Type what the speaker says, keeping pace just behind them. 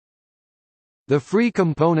The Free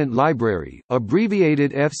Component Library,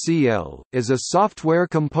 abbreviated FCL, is a software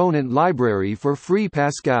component library for Free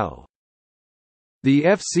Pascal. The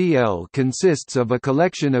FCL consists of a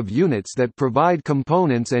collection of units that provide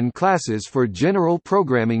components and classes for general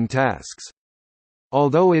programming tasks.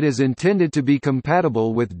 Although it is intended to be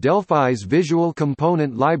compatible with Delphi's Visual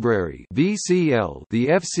Component Library (VCL), the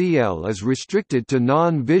FCL is restricted to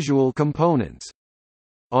non-visual components.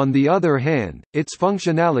 On the other hand, its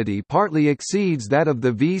functionality partly exceeds that of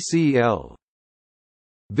the VCL.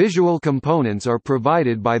 Visual components are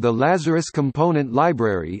provided by the Lazarus Component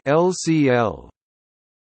Library (LCL).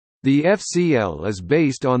 The FCL is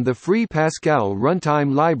based on the Free Pascal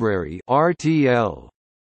Runtime Library (RTL).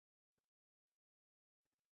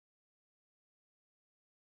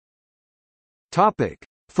 Topic: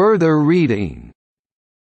 Further reading.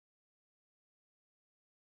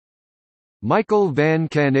 Michael van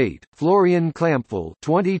Kanate, Florian Klampfel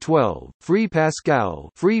 2012, Free Pascal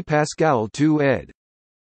 2 ed.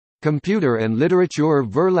 Computer and Literature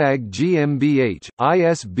Verlag GmbH,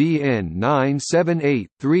 ISBN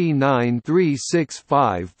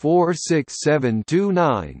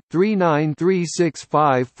 978-3936546729,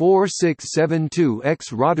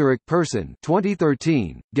 3936546726. Roderick Persson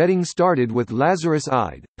 2013, Getting Started with Lazarus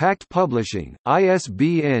IDE, Pact Publishing,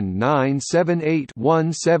 ISBN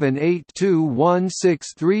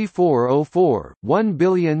 978-17821634004,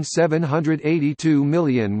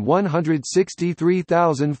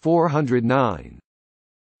 1782163,409.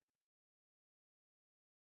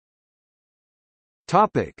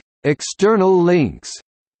 Topic: External links.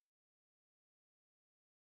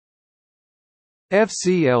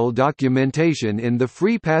 FCL documentation in the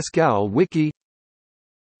Free Pascal Wiki.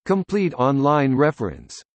 Complete online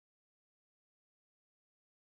reference.